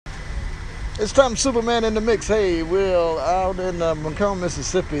It's time Superman in the mix. Hey, we're out in Macomb,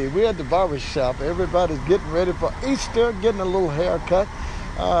 Mississippi. We're at the barber shop. Everybody's getting ready for Easter, getting a little haircut.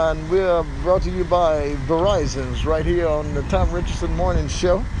 And we're brought to you by Verizon's right here on the Tom Richardson Morning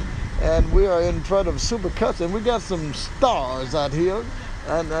Show. And we are in front of Supercuts, and we got some stars out here.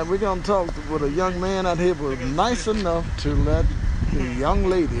 And we're going to talk with a young man out here who was nice enough to let the young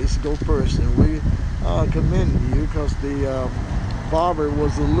ladies go first. And we commend you because the barber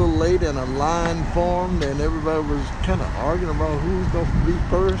was a little late and a line formed, and everybody was kind of arguing about who's going to be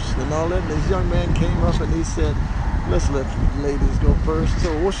first and all that. And this young man came up and he said, let's let the ladies go first.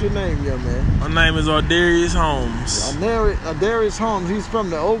 So what's your name, young man? My name is Ardarius Holmes. Ardarius Holmes. He's from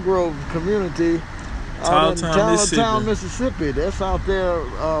the Oak Grove community out in Tylertown, Mississippi. That's out there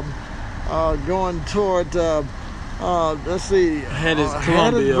going toward, let's see,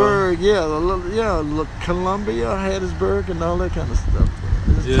 Hattiesburg, Columbia, Hattiesburg, and all that kind of stuff.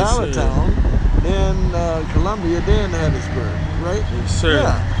 It's yes, Tylertown, then Columbia, then Hattiesburg, right? Yes, sir.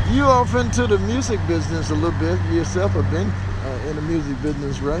 Yeah. You off into the music business a little bit. You yourself have been in the music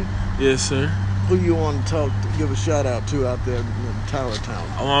business, right? Yes, sir. Who you want to give a shout out to out there in Tylertown?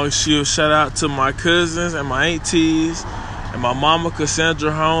 I want to give a shout out to my cousins and my aunties, and my mama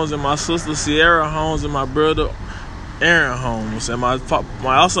Cassandra Holmes, and my sister Sierra Holmes, and my brother Aaron Holmes, and my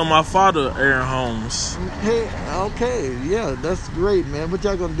father Aaron Holmes. Hey, okay, yeah, that's great, man. What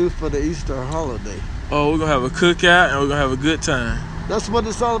y'all gonna do for the Easter holiday? Oh, we're gonna have a cookout and we're gonna have a good time. That's what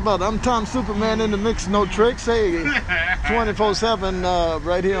it's all about. I'm Tom Superman in the mix, no tricks. Hey, 24/7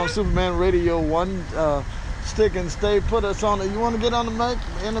 right here on Superman Radio 1. Stick and stay. Put us on it. You want to get on the mic?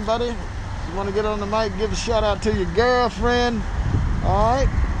 Anybody? You want to get on the mic? Give a shout out to your girlfriend. All right,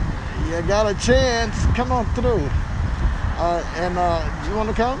 you got a chance. Come on through. And you want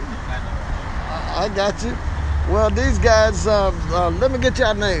to come? I got you. Well, these guys, let me get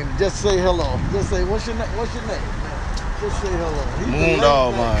your name. Just say hello. Just say, what's your name? What's your name? Just say hello.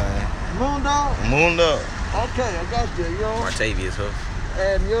 Moondog, man. Moondog? Moondog. Okay, I got you. Martavius Huff.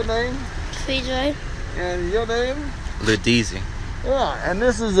 And your name? CJ. And your name? Lil Deezy. Yeah, and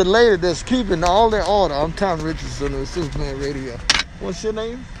this is the lady that's keeping all their order. I'm Tom Richardson of Superman Radio. What's your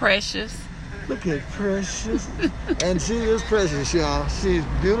name? Precious. Look at Precious. And she is precious, y'all. She's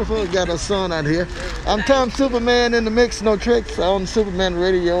beautiful. Got her son out here. I'm Tom Superman in the mix, no tricks, on Superman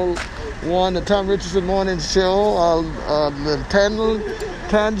Radio 1, the Tom Richardson Morning Show.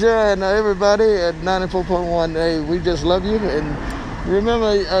 Tanja and everybody at 94.1. Hey, we just love you. And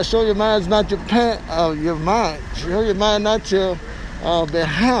remember, show your mind's not your your mind. Show your mind, not your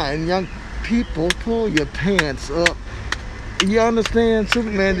behind. Young people, pull your pants up. You understand?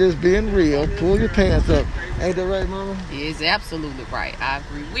 Superman just being real. Pull your pants up. Ain't that right, Mama? It's absolutely right. I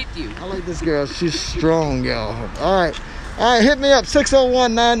agree with you. I like this girl. She's strong, y'all. All right. Hit me up.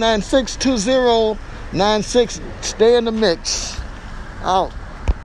 601-996-2096. Stay in the mix. Out.